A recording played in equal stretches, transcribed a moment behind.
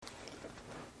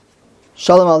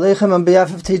Shalom Aleichem. On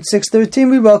behalf of Teach 613,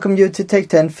 we welcome you to Take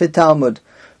 10 Fit Talmud.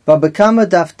 BabaKama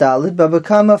Daf Daled,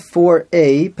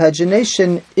 BabaKama4A,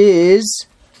 pagination is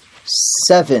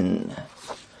 7.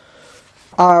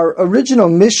 Our original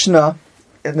Mishna,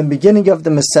 in the beginning of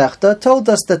the Masechta, told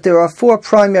us that there are 4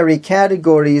 primary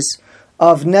categories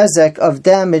of nezek, of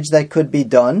damage that could be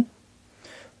done.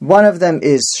 One of them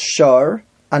is shar,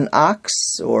 an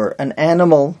ox or an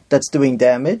animal that's doing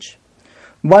damage.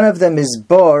 One of them is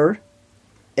bar,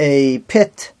 a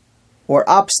pit or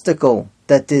obstacle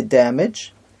that did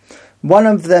damage. One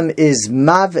of them is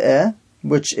mav'eh,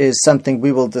 which is something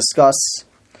we will discuss.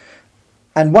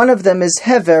 And one of them is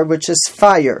hever, which is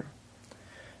fire.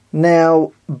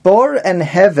 Now, bar and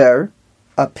hever,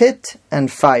 a pit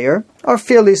and fire, are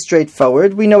fairly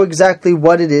straightforward. We know exactly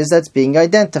what it is that's being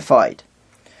identified.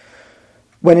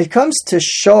 When it comes to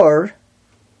shor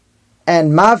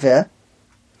and mav'eh,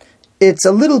 it's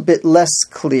a little bit less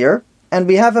clear, and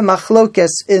we have a machlokes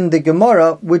in the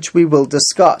Gemara, which we will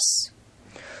discuss.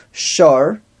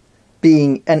 Shor,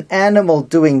 being an animal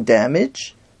doing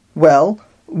damage, well,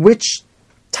 which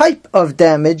type of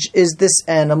damage is this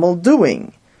animal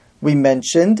doing? We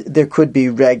mentioned there could be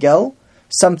regel,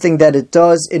 something that it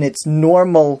does in its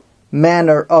normal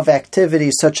manner of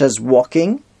activity, such as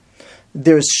walking.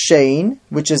 There's shein,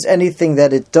 which is anything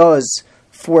that it does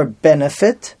for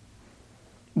benefit.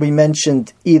 We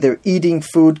mentioned either eating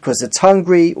food because it's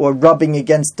hungry or rubbing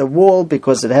against the wall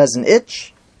because it has an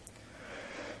itch.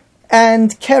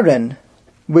 And keren,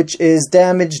 which is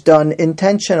damage done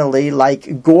intentionally,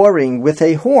 like goring with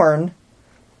a horn,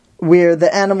 where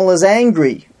the animal is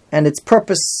angry and it's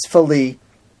purposefully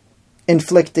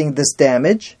inflicting this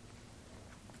damage.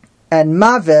 And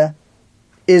mav'eh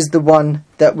is the one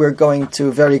that we're going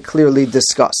to very clearly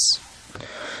discuss.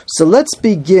 So let's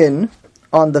begin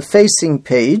on the facing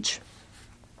page,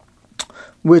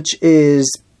 which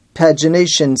is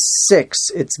pagination 6.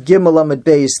 It's Gimel Amud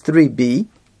Beis 3b.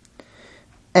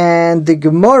 And the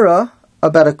Gemara,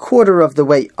 about a quarter of the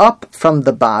way up from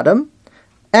the bottom,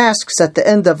 asks at the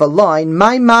end of a line,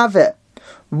 My mav'eh.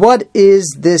 What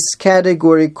is this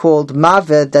category called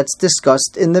mav'eh that's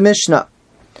discussed in the Mishnah?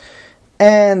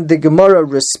 And the Gemara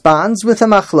responds with a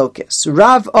machlokes.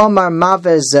 Rav Omar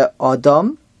mav'eh ze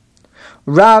adam.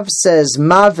 Rav says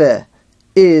mav'eh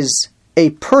is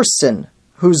a person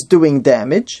who's doing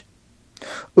damage.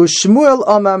 Ushmuel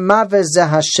Omar mav'eh ze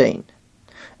hashein.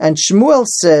 And Shmuel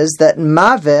says that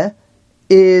mav'eh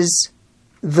is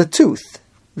the tooth,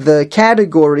 the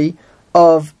category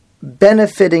of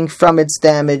benefiting from its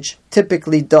damage,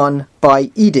 typically done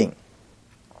by eating.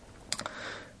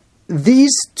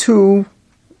 These two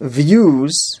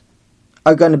views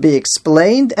are going to be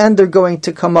explained, and they're going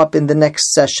to come up in the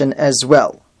next session as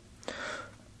well.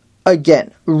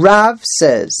 Again, Rav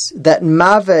says that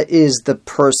mav'eh is the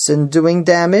person doing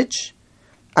damage,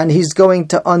 and he's going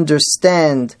to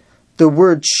understand the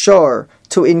word shor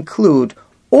to include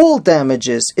all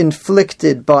damages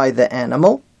inflicted by the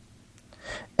animal.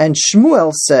 And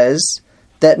Shmuel says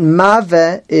that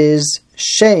mav'eh is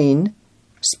shein,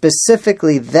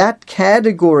 specifically that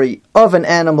category of an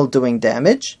animal doing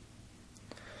damage.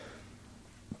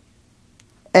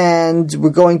 And we're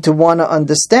going to want to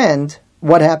understand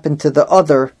what happened to the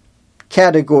other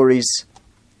categories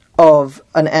of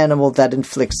an animal that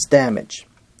inflicts damage.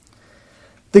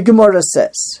 The Gemara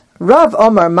says, Rav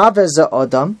Omar mav'eh ze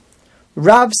adam.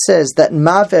 Rav says that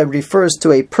mav'eh refers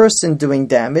to a person doing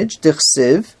damage,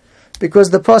 dichsiv, because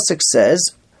the pasuk says,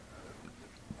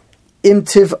 Im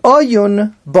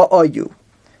tiv'ayun ba'ayu.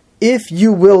 If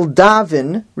you will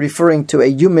daven, referring to a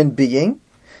human being,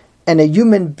 and a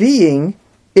human being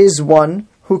is one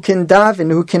who can daven,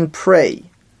 who can pray.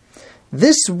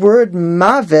 This word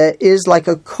mav'eh is like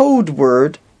a code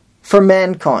word for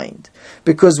mankind,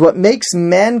 because what makes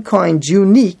mankind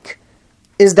unique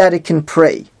is that it can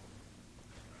pray.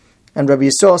 And Rabbi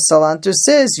Yisrael Salanter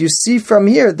says, you see from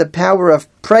here the power of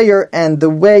prayer and the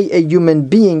way a human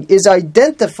being is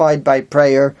identified by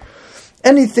prayer.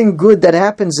 Anything good that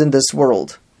happens in this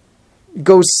world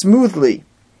goes smoothly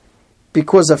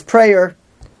because of prayer,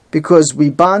 because we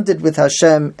bonded with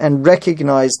Hashem and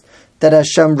recognized that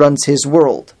Hashem runs His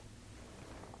world.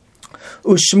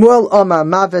 Ushmuel Amar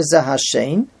mav'eh ze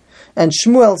hashein, and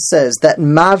Shmuel says that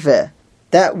mav'eh,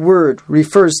 that word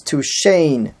refers to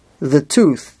shein, the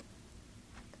tooth.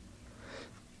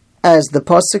 As the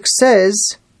pasuk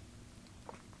says,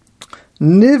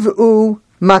 Niv'u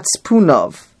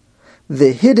matzpunov,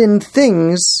 the hidden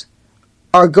things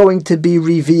are going to be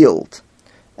revealed.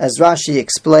 As Rashi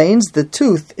explains, the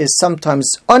tooth is sometimes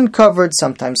uncovered,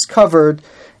 sometimes covered,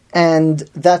 and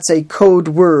that's a code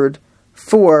word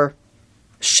for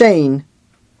shein,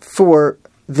 for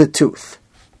the tooth.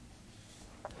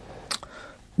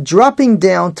 Dropping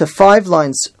down to 5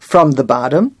 lines from the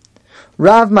bottom,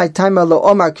 Rav my taima lo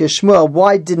omar ke Shmuel.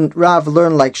 Why didn't Rav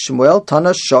learn like Shmuel?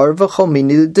 Tana shar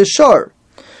v'chomini de shar.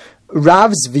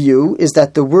 Rav's view is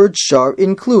that the word shar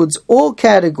includes all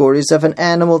categories of an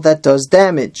animal that does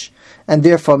damage, and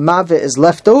therefore mave is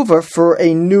left over for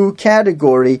a new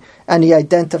category, and he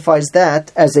identifies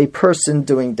that as a person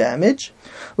doing damage.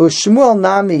 Shmuel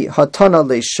nami hatana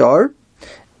le shar,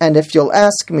 and if you'll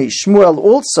ask me, Shmuel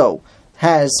also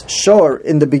has shor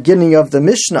in the beginning of the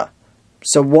Mishnah.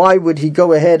 So why would he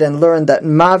go ahead and learn that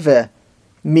mave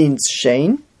means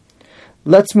shein?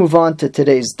 Let's move on to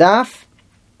today's daf.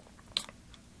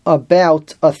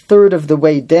 About a third of the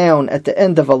way down at the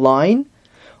end of a line,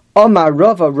 Omar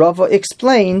Rava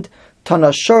explained,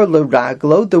 Tana shor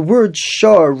l'raglo. The word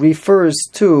shor refers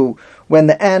to when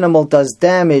the animal does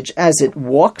damage as it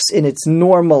walks in its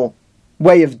normal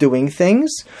way of doing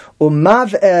things.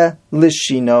 Umav'e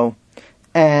lishino.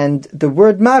 And the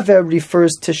word maveh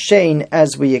refers to shein,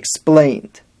 as we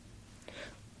explained.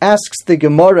 Asks the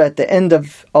Gemara at the end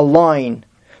of a line,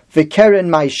 V'keren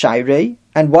mai shayrei,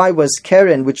 and why was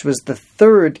keren, which was the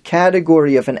third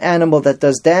category of an animal that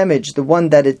does damage, the one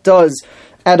that it does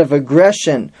out of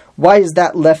aggression, why is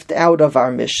that left out of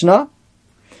our Mishnah?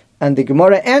 And the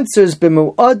Gemara answers,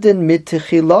 B'mu'adin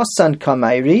mitichilosan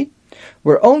kamayri.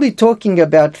 We're only talking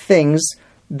about things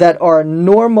that are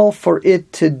normal for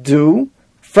it to do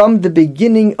from the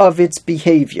beginning of its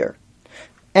behavior.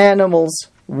 Animals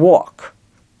walk.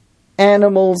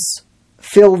 Animals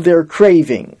fill their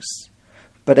cravings.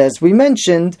 But as we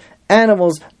mentioned,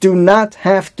 animals do not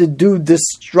have to do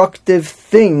destructive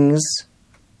things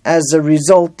as a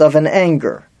result of an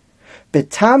anger.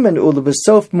 Betamen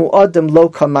ulubesof mu'adam lo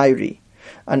kamayri.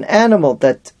 An animal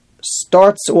that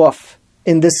starts off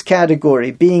in this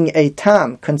category, being a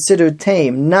tam, considered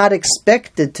tame, not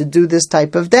expected to do this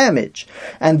type of damage,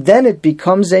 and then it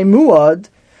becomes a muad,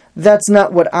 that's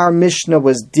not what our Mishnah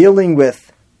was dealing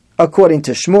with, according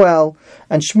to Shmuel.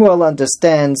 And Shmuel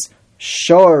understands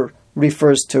shor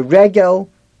refers to regel,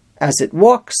 as it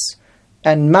walks,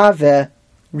 and maveh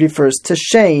refers to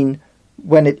shein,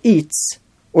 when it eats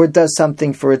or does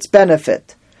something for its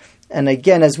benefit. And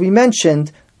again, as we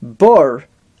mentioned, bor,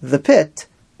 the pit,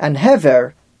 and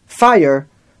hever, fire,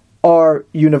 are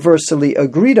universally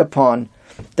agreed upon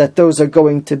that those are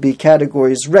going to be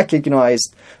categories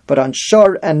recognized. But on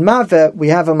shor and maveh, we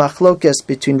have a machlokes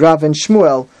between Rav and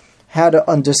Shmuel, how to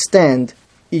understand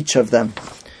each of them.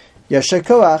 Yasher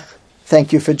koach,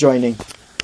 thank you for joining.